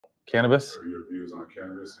Cannabis? Or your views on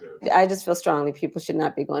cannabis? I just feel strongly people should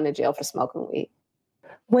not be going to jail for smoking weed.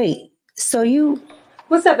 Wait, so you...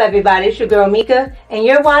 What's up, everybody? It's your girl, Micca, and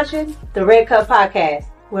you're watching the Red Cup Podcast,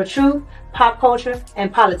 where truth, pop culture,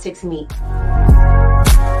 and politics meet.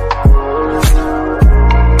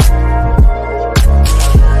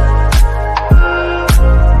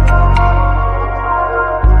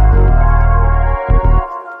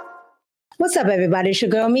 What's up, everybody? It's your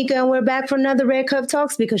girl, Micca, and we're back for another Red Cup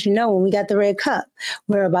Talks because you know when we got the Red Cup,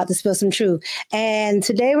 we're about to spill some truth. And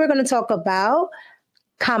today we're going to talk about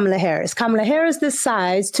Kamala Harris. Kamala Harris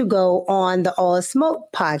decides to go on the All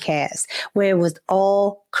Smoke podcast, where it was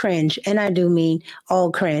all cringe. And I do mean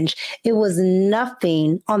all cringe. It was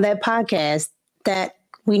nothing on that podcast that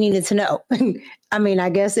we needed to know. I mean, I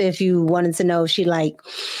guess if you wanted to know if she liked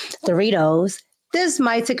Doritos, this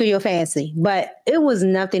might tickle your fancy, but it was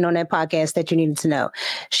nothing on that podcast that you needed to know.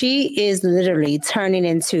 She is literally turning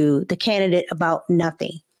into the candidate about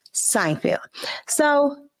nothing, Seinfeld.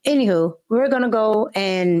 So, anywho, we're going to go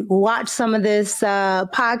and watch some of this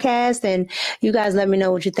podcast, and you guys let me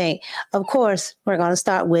know what you think. Of course, we're going to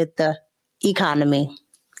start with the economy.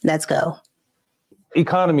 Let's go.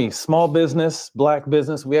 Economy, small business, Black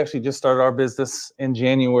business. We actually just started our business in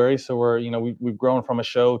January. So we've grown from a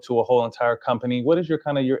show to a whole entire company. What is your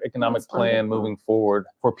economic plan moving forward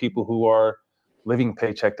for people who are living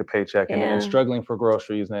paycheck to paycheck and struggling for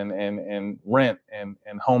groceries and rent and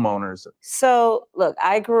homeowners? So look,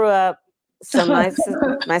 I grew up, so my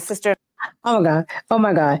sister. Oh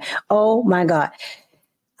my God.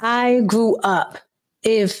 I grew up.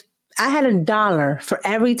 If I had $1 for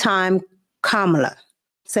every time Kamala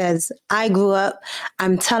says, I grew up,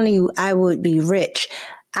 I'm telling you, I would be rich.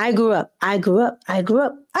 I grew up. My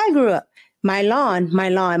lawn, my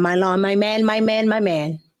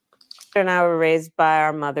man. And I were raised by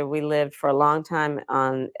our mother. We lived for a long time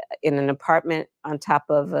in an apartment on top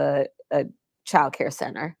of a child care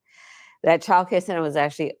center. That child care center was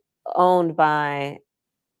actually owned by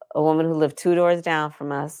a woman who lived 2 doors down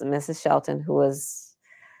from us, Mrs. Shelton, who was,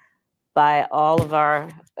 by all of our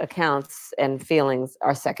accounts and feelings,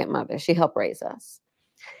 our second mother. She helped raise us.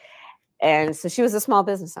 And so she was a small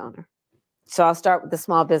business owner. So I'll start with the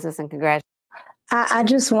small business and congratulations. I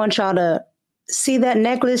just want y'all to see that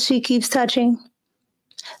necklace she keeps touching.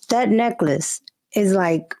 That necklace is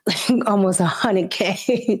like almost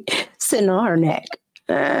 $100K sitting on her neck.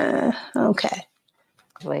 Okay.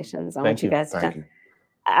 Congratulations on what you guys have done.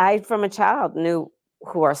 I, from a child, knew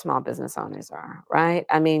who our small business owners are, right?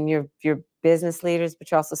 I mean, you're business leaders, but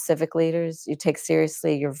you're also civic leaders. You take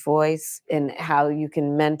seriously your voice and how you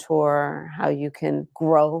can mentor, how you can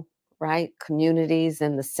grow, right? Communities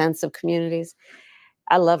and the sense of communities.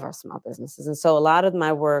 I love our small businesses. And so a lot of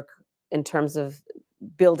my work in terms of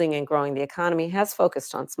building and growing the economy has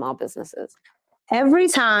focused on small businesses. Every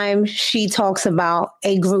time she talks about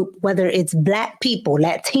a group, whether it's Black people,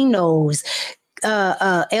 Latinos,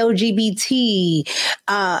 LGBT,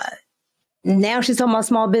 now she's talking about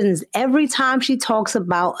small business. Every time she talks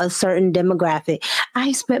about a certain demographic,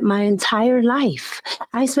 I spent my entire life.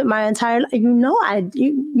 You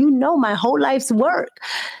know my whole life's work,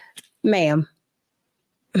 ma'am.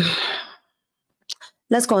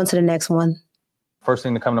 Let's go on to the next one. First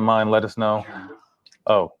thing to come to mind, let us know.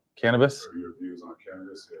 Oh, cannabis? Or your views on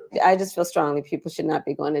cannabis? I just feel strongly people should not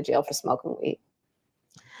be going to jail for smoking weed.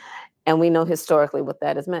 And we know historically what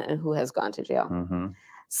that has meant and who has gone to jail. Mm-hmm.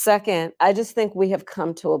 Second, I just think we have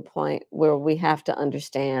come to a point where we have to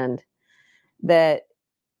understand that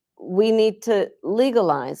we need to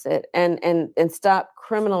legalize it and stop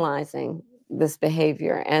criminalizing this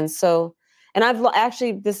behavior. And I've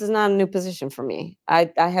actually, this is not a new position for me. I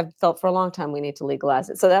have felt for a long time we need to legalize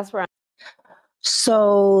it. So that's where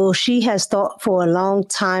So she has thought for a long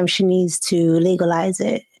time she needs to legalize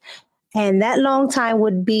it. And that long time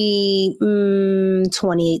would be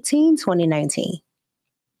 2018, 2019.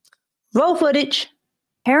 Roll footage.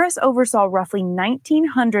 Harris oversaw roughly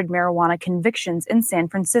 1,900 marijuana convictions in San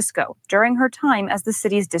Francisco during her time as the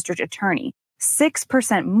city's district attorney,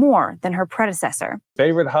 6% more than her predecessor.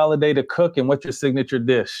 Favorite holiday to cook and what's your signature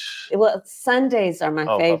dish? Well, Sundays are my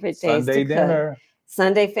favorite days Sunday to dinner. cook.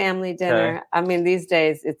 Sunday family dinner. Okay. I mean, these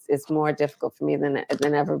days it's more difficult for me than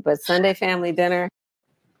ever, but Sunday family dinner.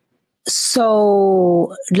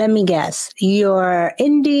 So let me guess. Your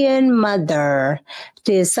Indian mother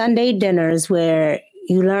did Sunday dinners where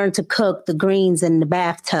you learn to cook the greens in the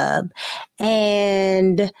bathtub,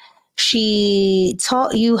 and she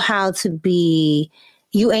taught you how to be,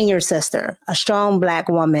 you and your sister, a strong Black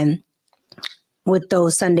woman with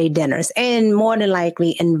those Sunday dinners, and more than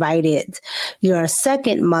likely invited your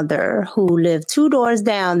second mother who lived 2 doors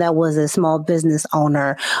down, that was a small business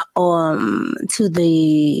owner, to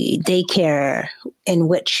the daycare in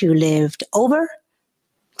which you lived over.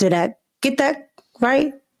 Did I get that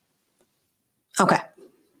right? Okay.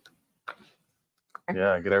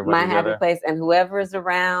 Yeah, get everybody My together. happy place, and whoever is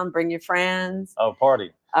around, bring your friends. Oh,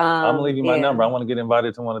 party. I'm gonna leave you my yeah. number. I want to get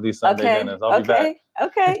invited to one of these Sunday Okay. dinners. I'll be back.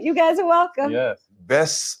 Okay. You guys are welcome. Yes.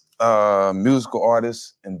 Best musical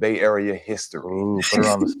artist in Bay Area history. Ooh, put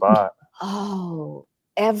her on the spot. Oh,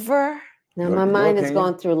 ever? Now Your- my your mind is opinion?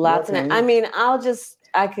 going through Your lots of. opinion? I mean,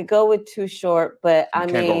 I could go with Too Short, but You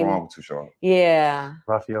can't go wrong with Too Short. Yeah.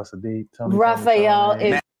 Raphael Sadiq. Tony Raphael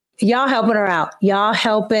Tony. is. Y'all helping her out. Y'all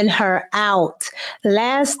helping her out.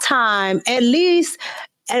 Last time, at least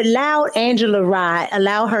allow Angela Rye,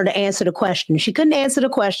 allow her to answer the question. She couldn't answer the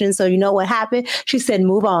question, so you know what happened? She said,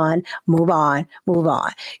 move on, move on, move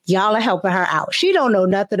on. Y'all are helping her out. She don't know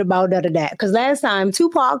nothing about none of that. Because last time,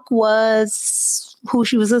 Tupac was who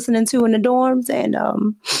she was listening to in the dorms, and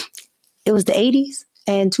it was the 80s,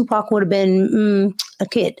 and Tupac would have been a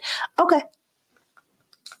kid. Okay.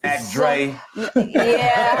 Dre.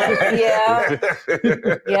 Yeah.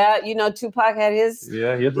 You know, Tupac had his.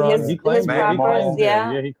 Yeah, he claims his that.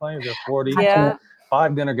 yeah. He claims there's 40. Yeah.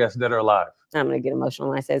 5 dinner guests that are alive. I'm gonna get emotional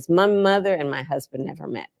when I say this. My mother and my husband never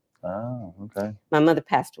met. Oh, okay. My mother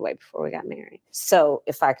passed away before we got married. So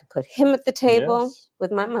if I could put him at the table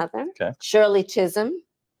with my mother, okay. Shirley Chisholm,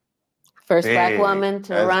 first Black woman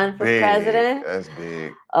to run for president. That's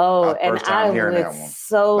big. Oh, and I would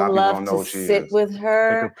so love to sit with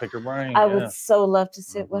her. Pick her brain. I would so love to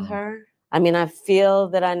sit with her. I mean, I feel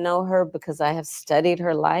that I know her because I have studied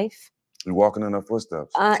her life. You're walking in her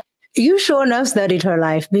footsteps. You sure enough studied her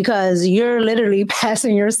life, because you're literally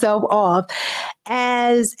passing yourself off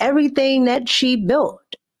as everything that she built.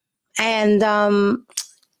 And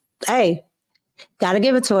hey, gotta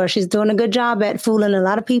give it to her. She's doing a good job at fooling a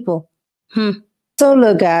lot of people. So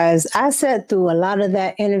look, guys, I sat through a lot of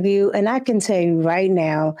that interview, and I can tell you right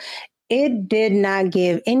now, it did not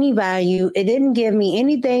give any value. It didn't give me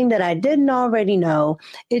anything that I didn't already know.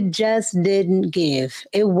 It just didn't give.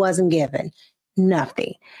 It wasn't given.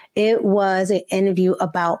 Nothing. It was an interview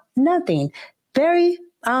about nothing. Very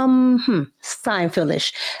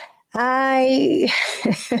Seinfeldish. I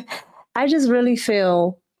just really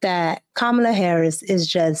feel that Kamala Harris is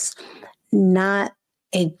just not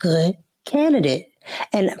a good candidate.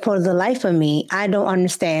 And for the life of me, I don't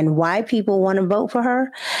understand why people want to vote for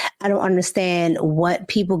her. I don't understand what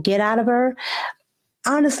people get out of her.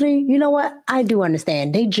 Honestly, you know what? I do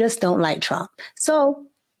understand. They just don't like Trump. So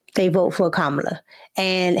they vote for Kamala.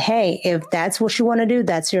 And hey, if that's what you want to do,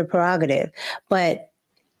 that's your prerogative. But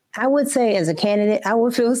I would say as a candidate, I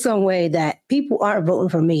would feel some way that people aren't voting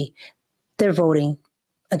for me. They're voting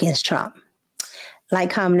against Trump.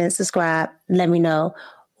 Like, comment, and subscribe. Let me know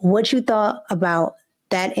what you thought about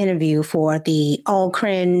that interview for the All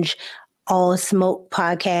Cringe, All Smoke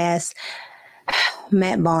podcast.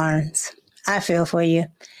 Matt Barnes, I feel for you.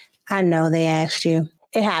 I know they asked you.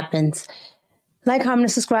 It happens. Like, comment,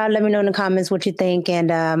 and subscribe. Let me know in the comments what you think.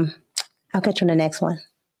 And I'll catch you in the next one.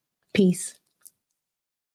 Peace.